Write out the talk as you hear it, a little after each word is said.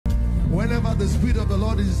Whenever the Spirit of the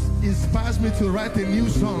Lord inspires me to write a new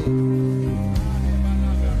song,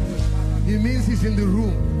 it means He's in the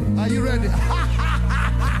room. Are you ready?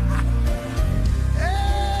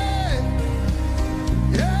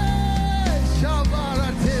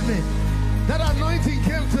 That anointing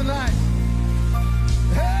came tonight.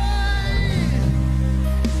 Hey,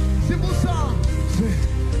 simple song.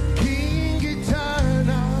 King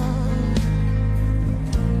eternal,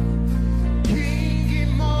 King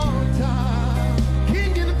immortal,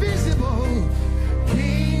 King invisible,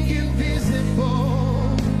 King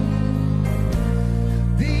invisible,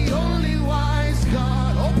 the only wise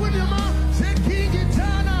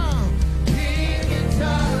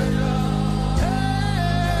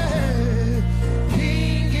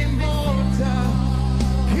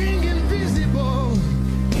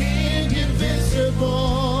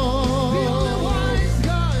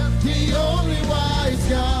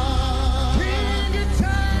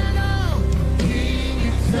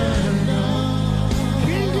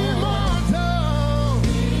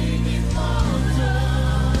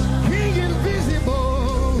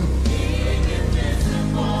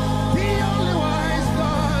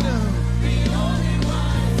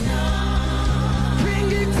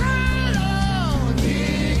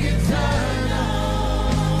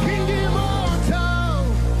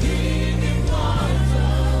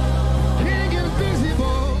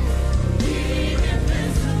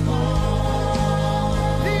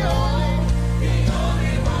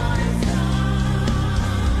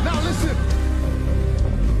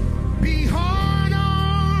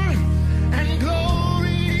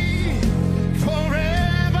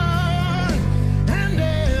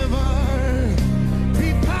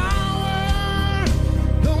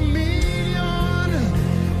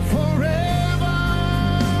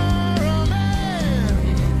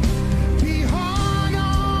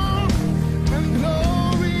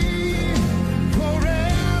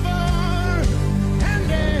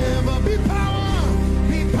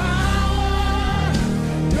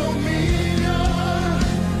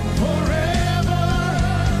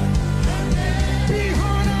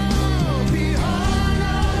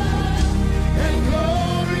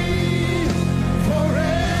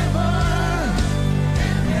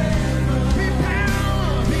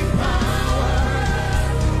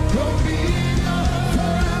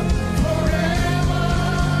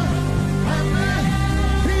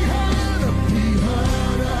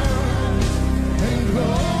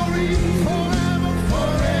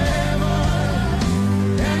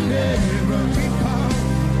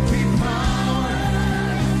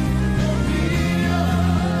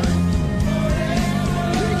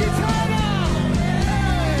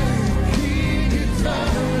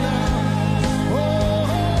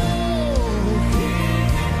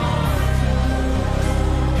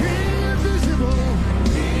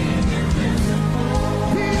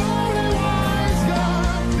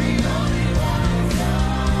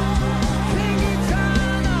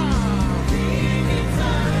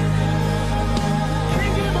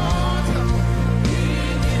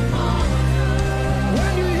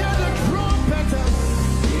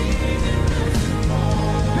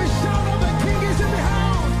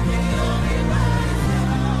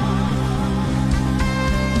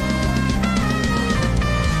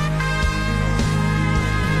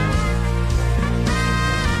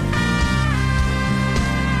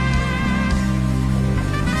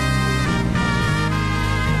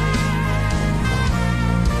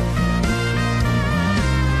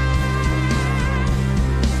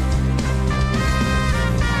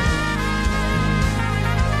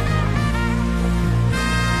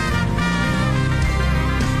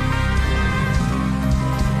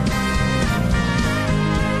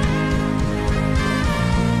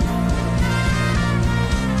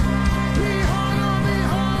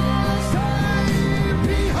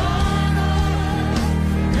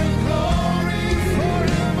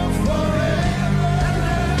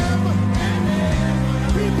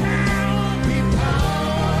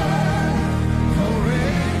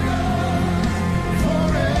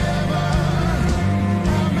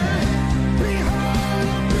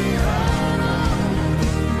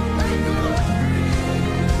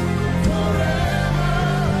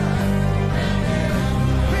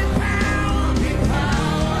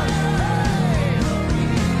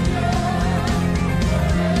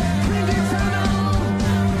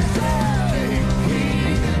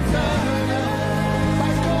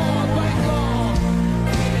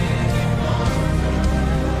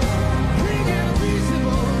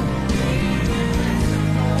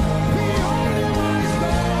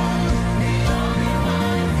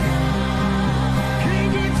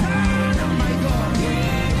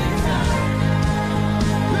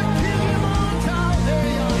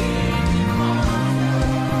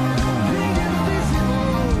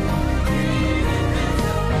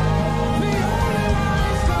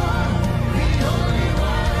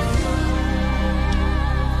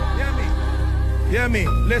Hear me,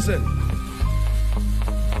 listen.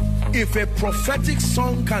 If a prophetic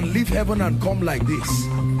song can leave heaven and come like this,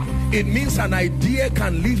 it means an idea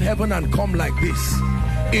can leave heaven and come like this.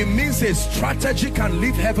 It means a strategy can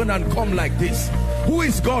leave heaven and come like this. Who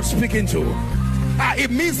is God speaking to?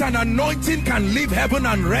 It means an anointing can leave heaven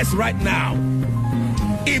and rest right now.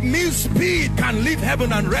 It means speed can leave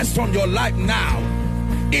heaven and rest on your life now.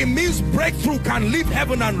 It means breakthrough can leave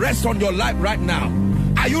heaven and rest on your life right now.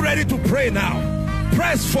 Are you ready to pray now?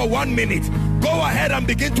 Press for 1 minute. Go ahead and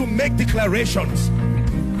begin to make declarations,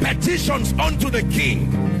 petitions unto the King.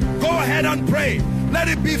 Go ahead and pray. Let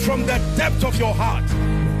it be from the depth of your heart.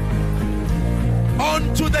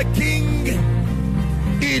 Unto the King,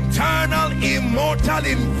 eternal, immortal,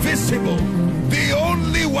 invisible, the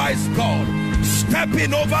only wise God,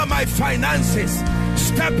 stepping over my finances,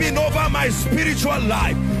 stepping over my spiritual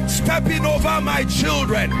life, stepping over my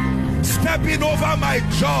children, stepping over my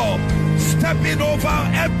job, stepping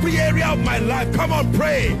over every area of my life. Come on,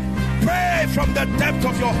 pray. Pray from the depth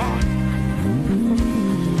of your heart.